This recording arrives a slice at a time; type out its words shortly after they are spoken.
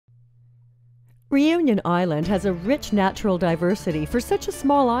Réunion Island has a rich natural diversity for such a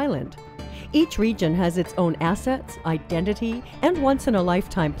small island. Each region has its own assets, identity, and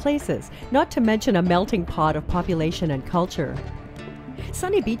once-in-a-lifetime places, not to mention a melting pot of population and culture.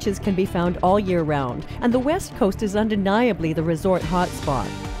 Sunny beaches can be found all year round, and the west coast is undeniably the resort hotspot.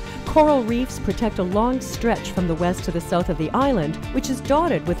 Coral reefs protect a long stretch from the west to the south of the island, which is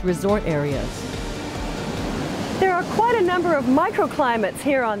dotted with resort areas. There are quite a number of microclimates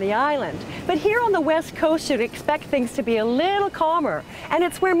here on the island, but here on the west coast you'd expect things to be a little calmer, and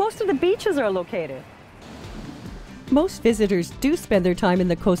it's where most of the beaches are located. Most visitors do spend their time in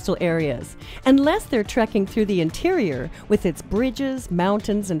the coastal areas, unless they're trekking through the interior with its bridges,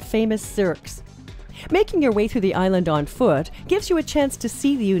 mountains, and famous cirques. Making your way through the island on foot gives you a chance to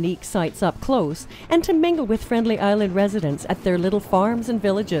see the unique sights up close and to mingle with friendly island residents at their little farms and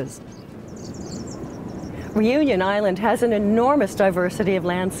villages. Réunion Island has an enormous diversity of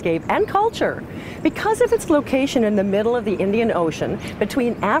landscape and culture. Because of its location in the middle of the Indian Ocean,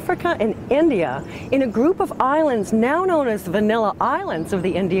 between Africa and India, in a group of islands now known as the Vanilla Islands of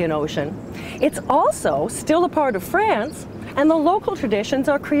the Indian Ocean, it's also still a part of France, and the local traditions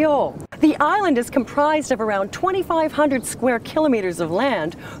are Creole. The island is comprised of around 2,500 square kilometers of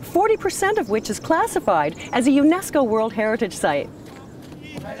land, 40% of which is classified as a UNESCO World Heritage Site.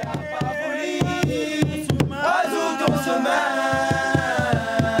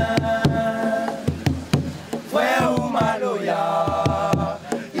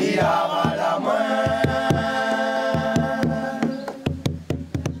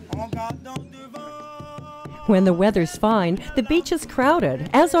 When the weather's fine, the beach is crowded,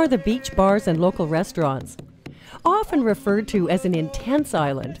 as are the beach bars and local restaurants. Often referred to as an intense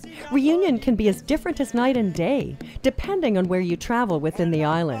island, Réunion can be as different as night and day, depending on where you travel within the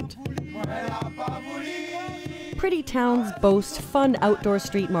island. Pretty towns boast fun outdoor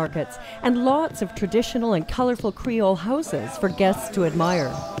street markets and lots of traditional and colorful Creole houses for guests to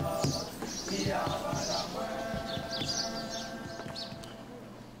admire.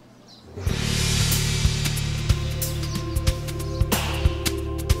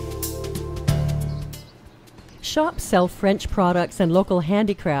 Shops sell French products and local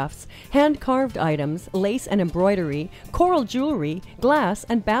handicrafts, hand-carved items, lace and embroidery, coral jewelry, glass,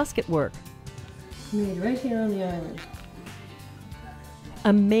 and basket work. Made right here on the island.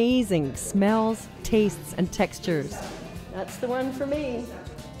 Amazing smells, tastes, and textures. That's the one for me.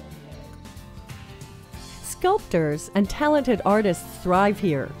 Sculptors and talented artists thrive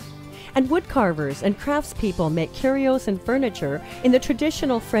here. And woodcarvers and craftspeople make curios and furniture in the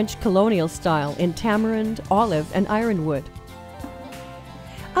traditional French colonial style in tamarind, olive, and ironwood.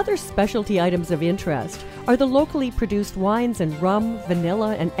 Other specialty items of interest are the locally produced wines and rum,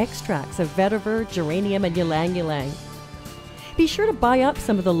 vanilla, and extracts of vetiver, geranium, and ylang-ylang. Be sure to buy up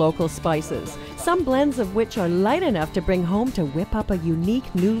some of the local spices, some blends of which are light enough to bring home to whip up a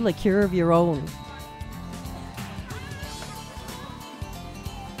unique new liqueur of your own.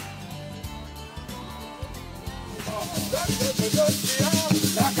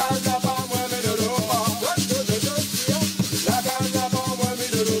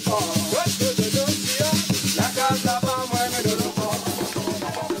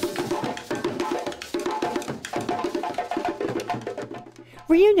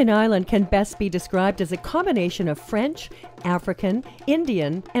 Réunion Island can best be described as a combination of French, African,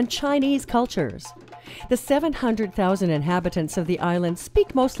 Indian, and Chinese cultures. The 700,000 inhabitants of the island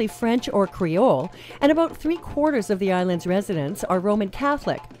speak mostly French or Creole, and about 3/4 of the island's residents are Roman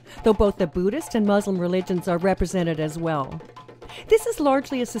Catholic, though both the Buddhist and Muslim religions are represented as well. This is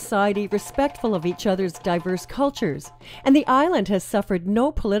largely a society respectful of each other's diverse cultures, and the island has suffered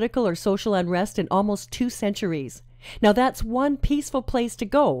no political or social unrest in almost 2 centuries. Now that's one peaceful place to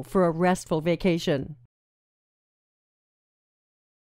go for a restful vacation.